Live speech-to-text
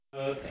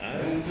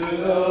And to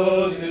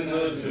those in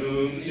the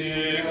tombs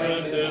he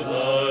granted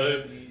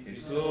life.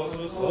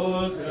 Ixotus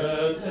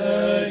vosca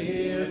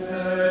seis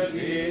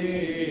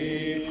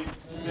mergi,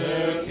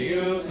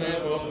 smertius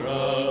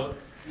nepopra,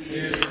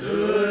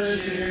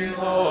 dissurgi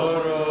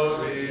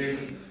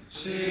morovim,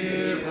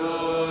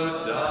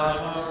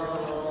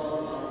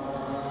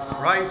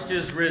 Christ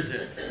is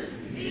risen.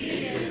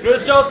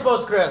 Christos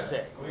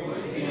voskreσε.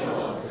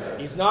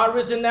 He's not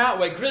risen that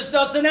way.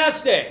 Christos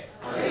aneste.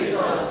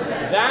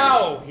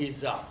 Thou,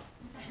 he's up.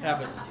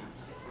 Have a seat.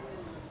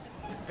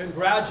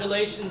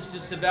 Congratulations to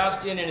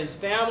Sebastian and his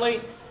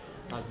family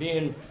on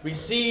being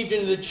received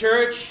into the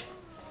church.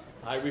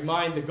 I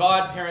remind the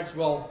godparents,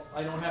 well,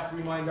 I don't have to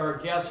remind our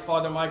guest,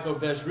 Father Michael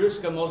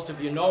Vezruska, most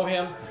of you know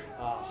him,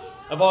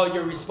 of all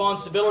your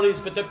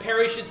responsibilities, but the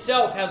parish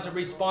itself has a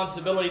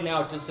responsibility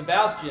now to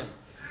Sebastian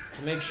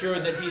to make sure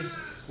that he's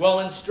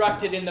well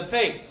instructed in the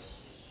faith.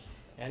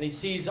 And he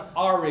sees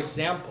our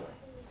example.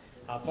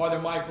 Father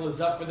Michael is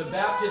up for the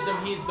baptism.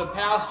 He's the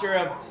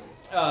pastor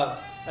of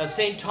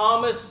St.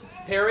 Thomas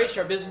Parish,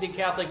 our Byzantine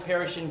Catholic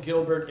parish in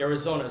Gilbert,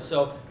 Arizona.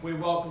 So we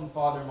welcome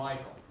Father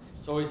Michael.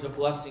 It's always a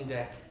blessing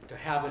to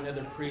have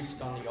another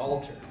priest on the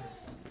altar.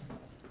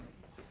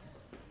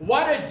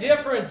 What a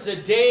difference a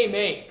day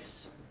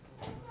makes.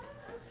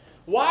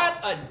 What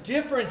a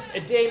difference a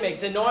day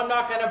makes. And no, I'm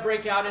not going to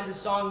break out into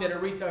song that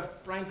Aretha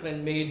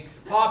Franklin made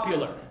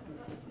popular.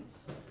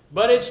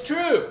 But it's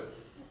true.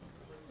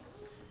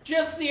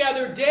 Just the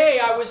other day,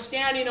 I was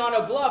standing on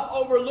a bluff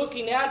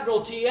overlooking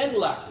Admiralty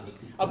Inlet,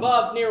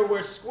 above near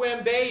where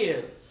Squim Bay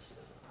is.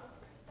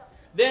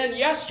 Then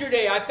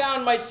yesterday, I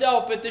found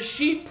myself at the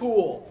sheep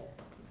pool.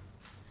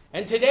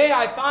 And today,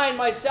 I find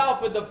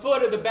myself at the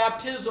foot of the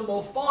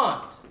baptismal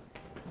font.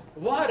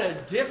 What a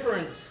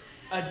difference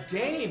a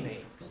day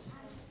makes.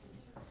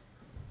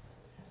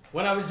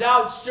 When I was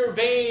out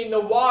surveying the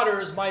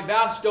waters, my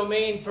vast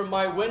domain from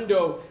my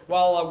window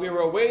while we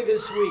were away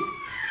this week,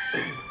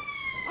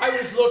 I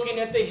was looking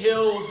at the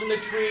hills and the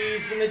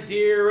trees and the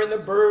deer and the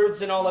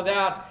birds and all of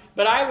that,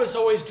 but I was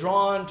always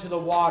drawn to the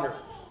water.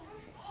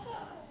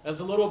 As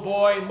a little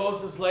boy in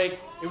Moses Lake,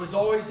 it was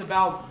always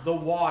about the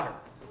water.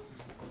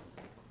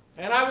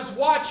 And I was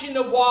watching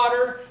the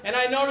water, and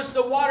I noticed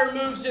the water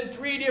moves in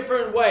 3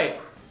 different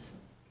ways.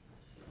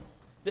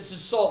 This is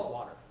salt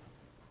water.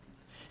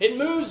 It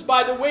moves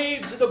by the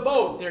waves of the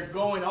boat. They're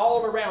going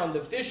all around,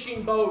 the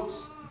fishing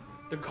boats,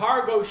 the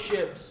cargo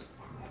ships.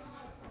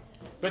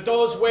 But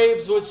those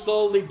waves would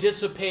slowly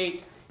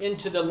dissipate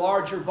into the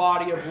larger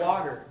body of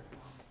water.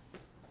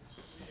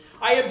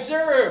 I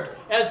observed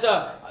as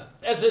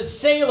a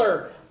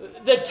sailor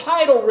the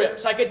tidal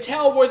rips. I could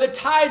tell where the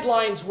tide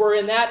lines were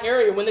in that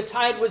area, when the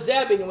tide was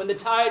ebbing and when the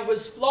tide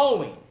was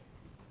flowing.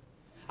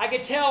 I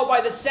could tell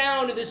by the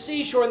sound of the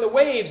seashore and the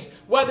waves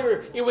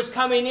whether it was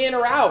coming in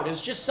or out. It's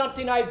just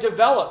something I've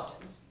developed.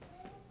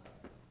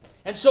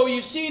 And so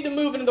you see the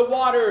movement of the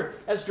water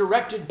as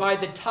directed by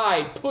the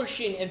tide,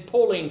 pushing and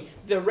pulling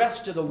the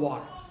rest of the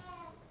water.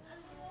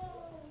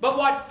 But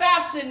what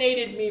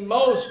fascinated me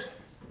most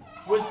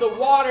was the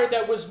water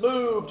that was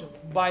moved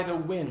by the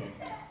wind.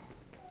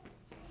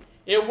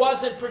 It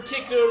wasn't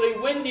particularly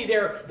windy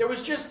there. There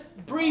was just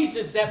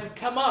breezes that would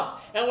come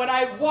up. And when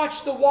I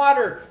watched the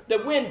water,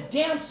 the wind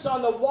dance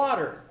on the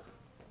water,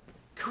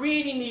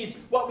 creating these,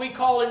 what we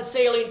call in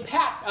sailing,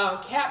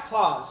 cat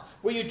claws,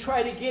 where you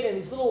try to get in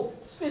these little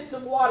spits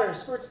of water,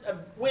 spurts of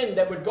wind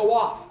that would go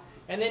off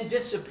and then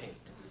dissipate.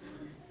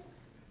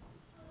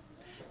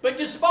 But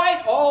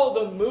despite all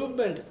the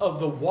movement of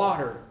the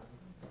water,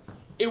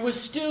 it was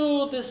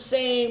still the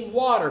same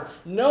water.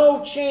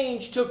 No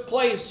change took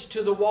place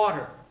to the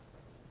water.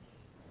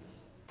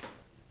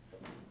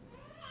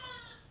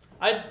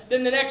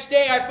 Then the next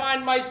day I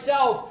find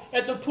myself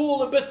at the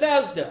pool of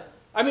Bethesda.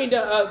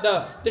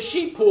 The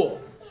sheep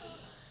pool.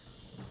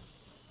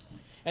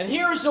 And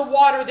here's the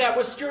water that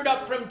was stirred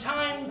up from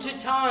time to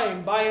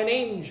time by an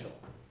angel.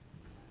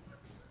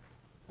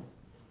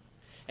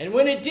 And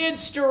when it did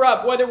stir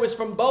up, whether it was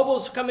from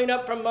bubbles coming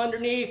up from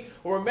underneath,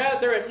 or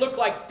whether it looked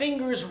like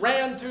fingers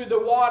ran through the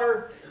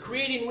water,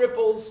 creating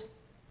ripples,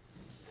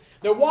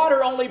 the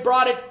water only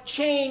brought a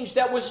change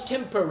that was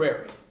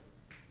temporary.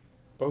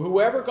 For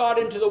whoever got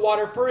into the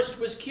water first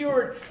was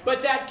cured,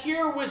 but that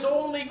cure was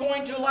only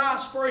going to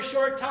last for a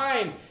short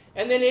time,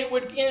 and then it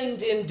would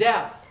end in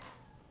death.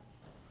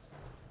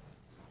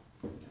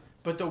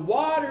 But the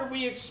water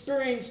we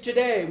experience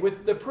today,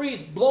 with the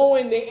priest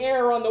blowing the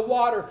air on the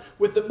water,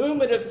 with the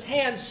movement of his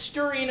hands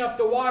stirring up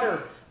the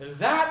water,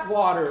 that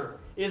water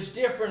is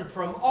different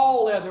from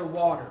all other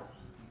water.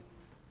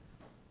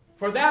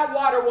 For that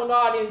water will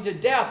not into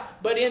death,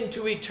 but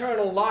into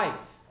eternal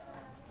life.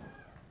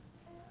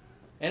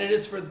 And it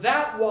is for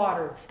that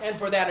water and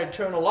for that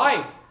eternal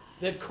life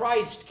that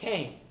Christ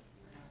came.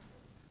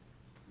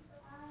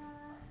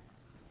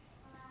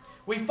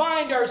 We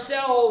find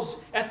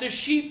ourselves at the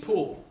sheep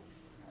pool.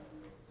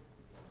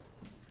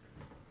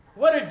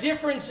 What a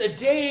difference a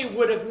day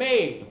would have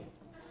made.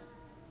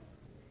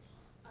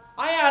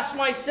 I asked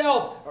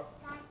myself,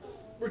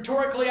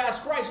 rhetorically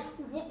asked Christ,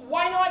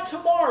 why not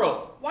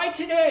tomorrow? Why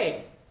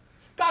today?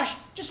 Gosh,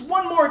 just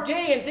one more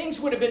day and things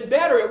would have been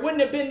better. It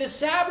wouldn't have been the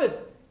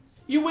Sabbath.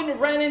 You wouldn't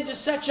have ran into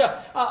such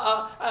a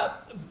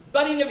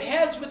butting of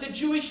heads with the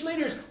Jewish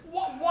leaders.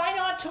 Why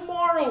not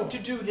tomorrow to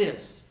do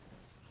this?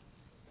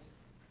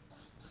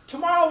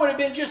 Tomorrow would have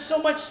been just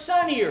so much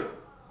sunnier.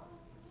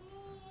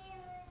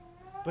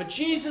 But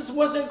Jesus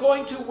wasn't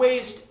going to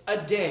waste a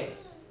day.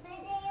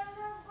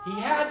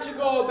 He had to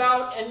go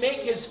about and make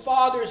his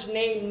Father's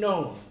name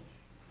known.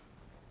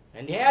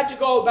 And he had to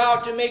go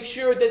about to make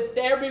sure that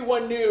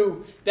everyone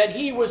knew that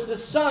he was the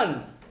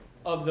Son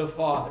of the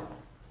Father.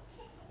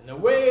 And the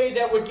way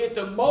that would get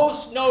the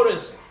most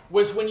notice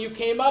was when you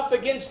came up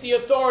against the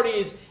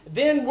authorities,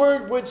 then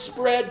word would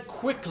spread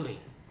quickly.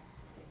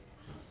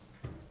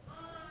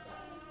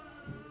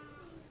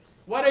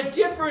 What a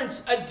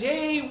difference a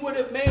day would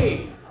have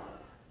made.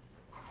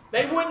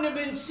 They wouldn't have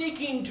been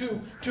seeking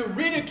to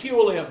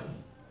ridicule him.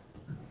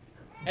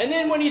 And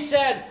then when he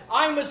said,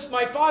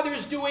 my Father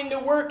is doing the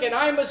work and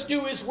I must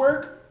do his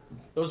work,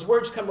 those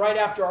words come right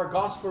after our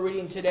gospel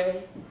reading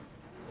today.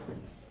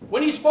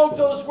 When he spoke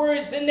those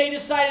words, then they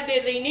decided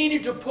that they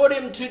needed to put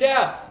him to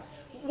death.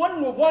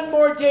 One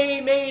more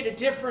day made a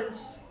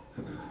difference.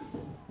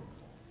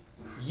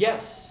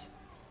 Yes.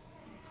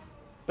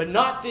 But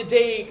not the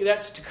day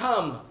that's to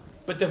come,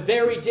 but the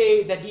very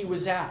day that he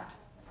was at.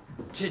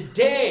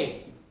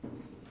 Today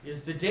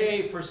is the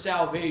day for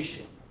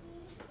salvation.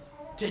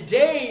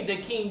 Today the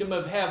kingdom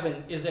of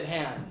heaven is at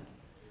hand.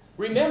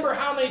 Remember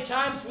how many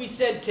times we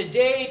said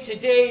today,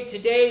 today,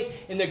 today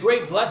in the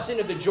great blessing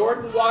of the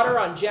Jordan water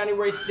on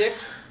January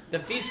 6th, the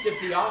Feast of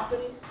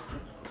Theophany?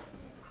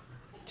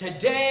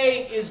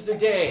 Today is the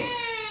day.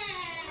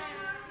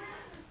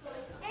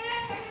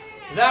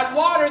 That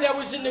water that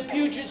was in the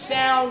Puget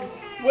Sound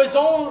was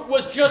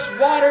just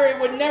water. It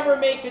would never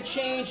make a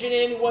change in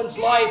anyone's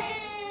life.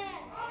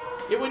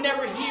 It would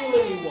never heal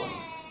anyone.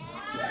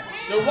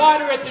 The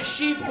water at the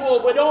sheep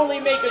pool would only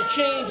make a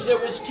change that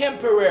was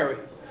temporary.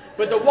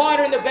 But the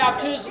water in the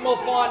baptismal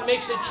font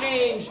makes a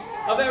change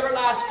of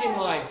everlasting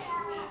life,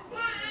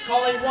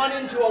 calling one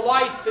into a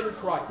life in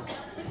Christ.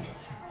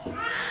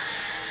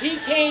 He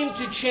came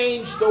to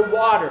change the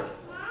water.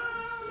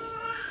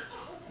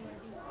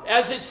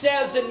 As it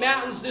says in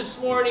Matins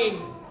this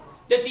morning,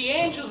 that the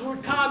angels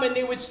would come and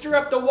they would stir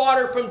up the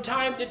water from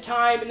time to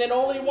time, and then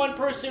only one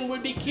person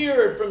would be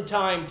cured from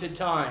time to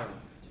time.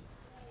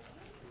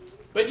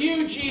 But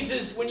you,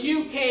 Jesus, when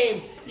you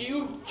came,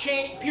 you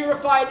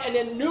purified an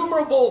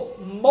innumerable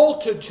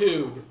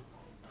multitude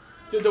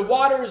through the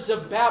waters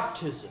of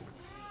baptism.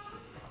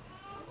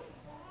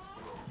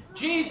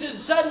 Jesus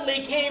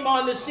suddenly came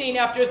on the scene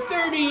after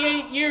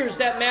 38 years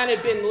that man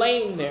had been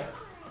laying there.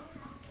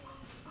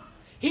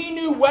 He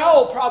knew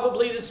well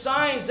probably the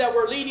signs that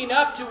were leading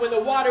up to when the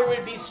water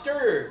would be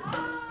stirred.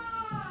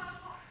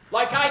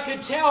 Like I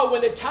could tell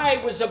when the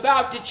tide was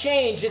about to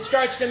change, it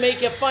starts to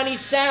make a funny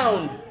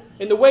sound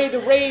in the way the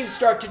waves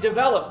start to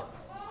develop.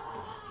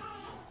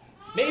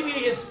 Maybe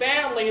his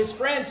family, his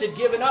friends had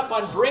given up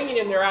on bringing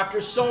him there after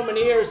so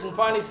many years and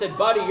finally said,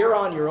 buddy, you're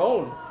on your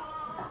own.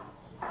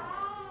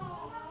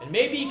 And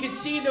maybe he could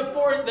see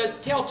the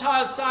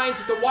telltale signs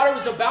that the water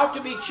was about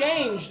to be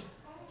changed,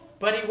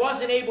 but he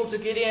wasn't able to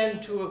get in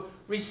to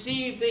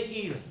receive the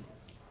healing.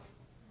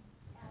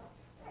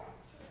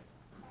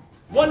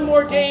 One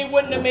more day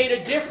wouldn't have made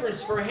a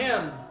difference for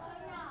him.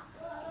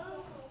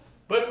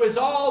 But it was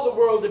all the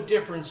world of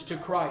difference to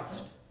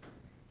Christ.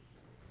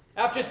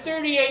 After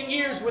 38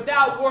 years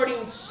without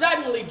warning,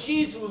 suddenly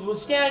Jesus was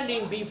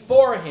standing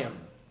before him.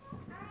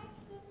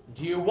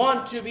 Do you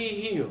want to be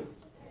healed?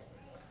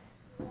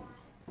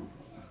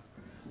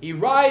 He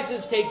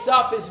rises, takes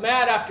up his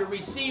mat after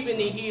receiving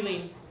the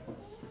healing.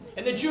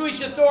 And the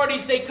Jewish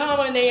authorities, they come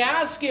and they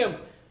ask him,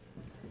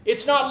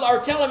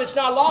 tell him it's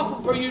not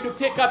lawful for you to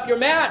pick up your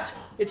mat.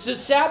 It's the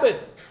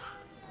Sabbath.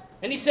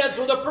 And he says,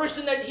 well, the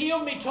person that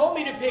healed me told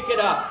me to pick it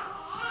up.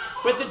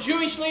 But the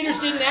Jewish leaders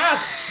didn't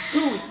ask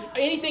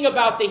anything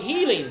about the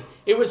healing.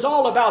 It was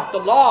all about the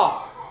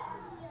law.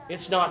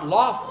 It's not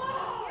lawful.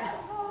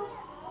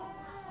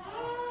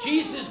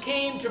 Jesus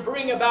came to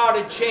bring about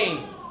a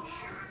change.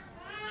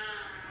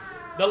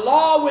 The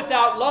law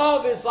without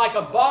love is like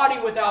a body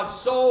without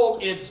soul.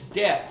 It's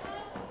dead.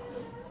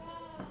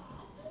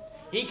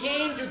 He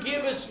came to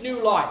give us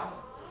new life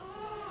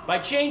by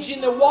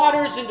changing the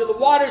waters into the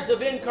waters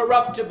of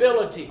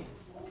incorruptibility,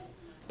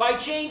 by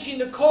changing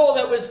the coal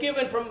that was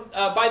given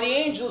by the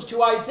angels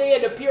to Isaiah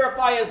to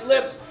purify his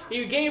lips.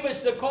 He gave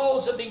us the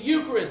coals of the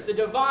Eucharist, the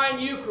divine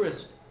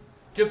Eucharist,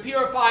 to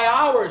purify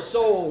our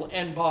soul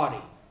and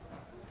body.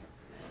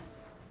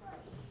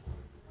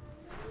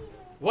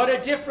 What a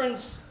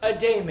difference a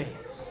day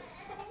makes.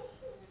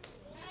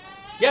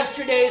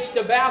 Yesterday,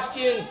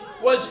 Sebastian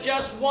was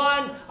just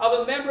one of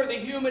a member of the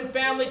human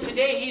family.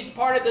 Today, he's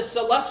part of the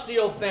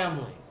celestial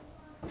family.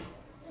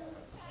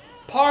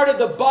 Part of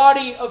the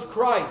body of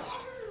Christ.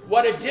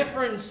 What a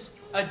difference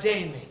a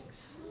day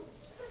makes.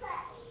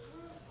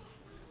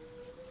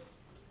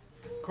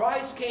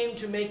 Christ came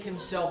to make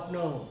himself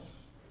known.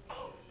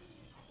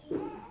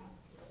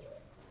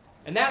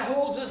 And that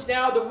holds us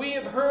now that we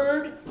have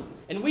heard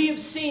and we have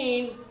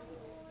seen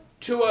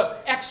to an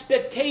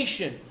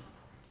expectation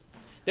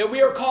that we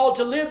are called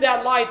to live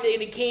that life that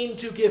He came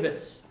to give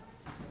us.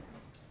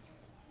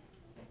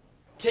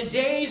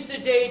 Today's the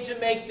day to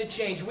make the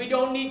change. We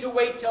don't need to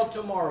wait till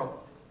tomorrow.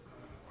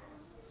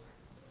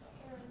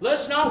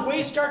 Let's not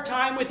waste our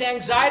time with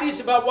anxieties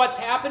about what's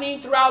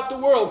happening throughout the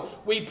world.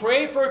 We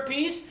pray for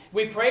peace,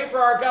 we pray for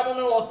our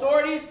governmental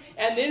authorities,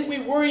 and then we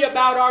worry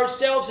about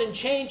ourselves and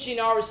changing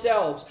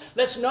ourselves.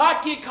 Let's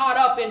not get caught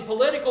up in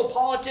political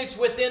politics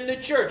within the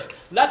church.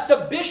 Let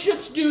the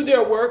bishops do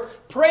their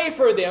work, pray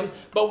for them,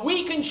 but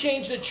we can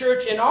change the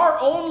church in our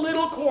own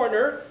little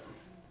corner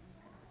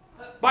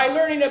by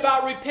learning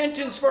about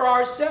repentance for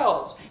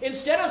ourselves.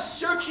 Instead of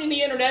searching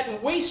the internet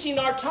and wasting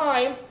our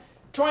time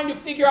trying to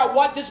figure out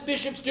what this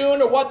bishop's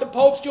doing or what the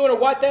pope's doing or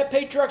what that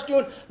patriarch's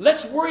doing,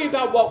 let's worry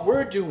about what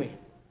we're doing.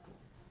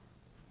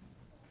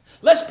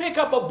 Let's pick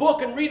up a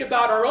book and read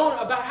about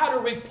how to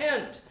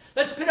repent.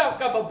 Let's pick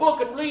up a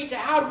book and read to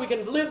how we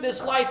can live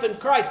this life in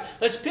Christ.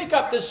 Let's pick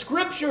up the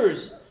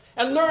scriptures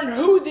and learn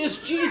who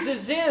this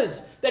Jesus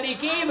is, that He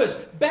gave us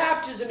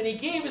baptism and He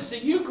gave us the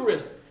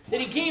Eucharist, that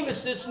He gave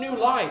us this new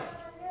life.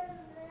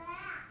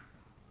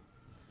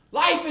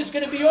 Life is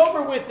going to be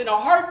over with in a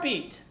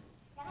heartbeat.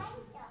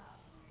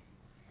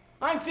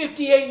 I'm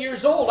 58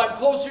 years old. I'm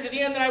closer to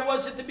the end than I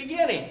was at the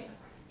beginning.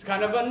 It's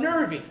kind of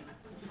unnerving.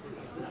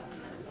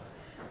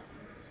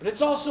 But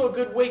it's also a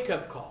good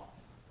wake-up call.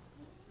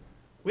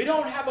 We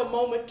don't have a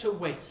moment to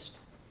waste.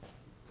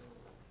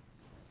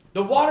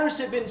 The waters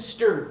have been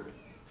stirred.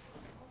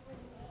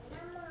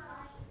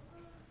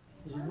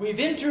 We've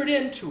entered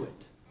into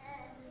it.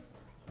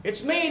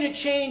 It's made a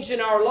change in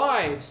our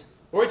lives,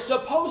 or it's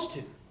supposed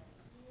to.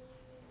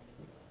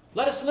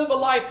 Let us live a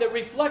life that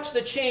reflects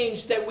the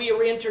change that we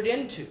are entered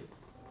into.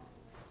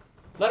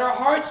 Let our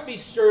hearts be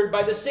stirred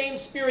by the same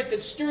Spirit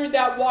that stirred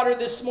that water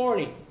this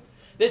morning.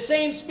 The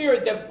same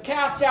Spirit that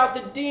cast out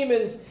the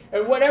demons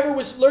and whatever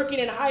was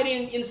lurking and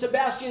hiding in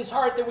Sebastian's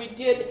heart that we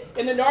did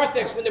in the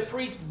narthex when the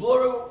priest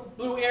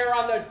blew air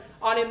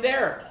on him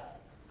there.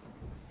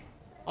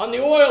 On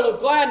the oil of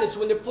gladness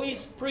when the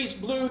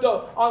priest blew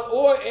the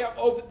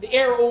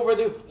air over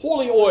the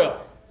holy oil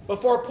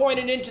before pouring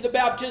it into the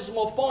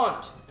baptismal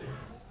font.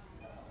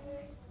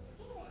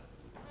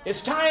 It's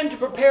time to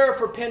prepare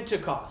for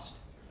Pentecost.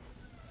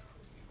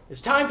 It's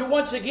time to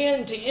once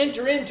again to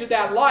enter into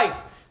that life,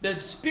 the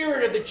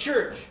spirit of the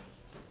church.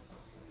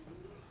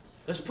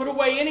 Let's put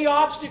away any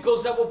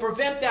obstacles that will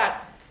prevent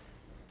that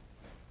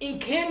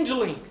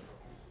enkindling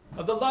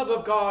of the love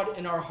of God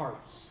in our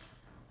hearts.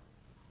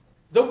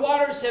 The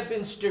waters have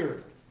been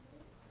stirred.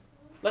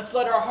 Let's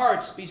let our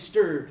hearts be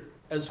stirred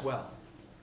as well.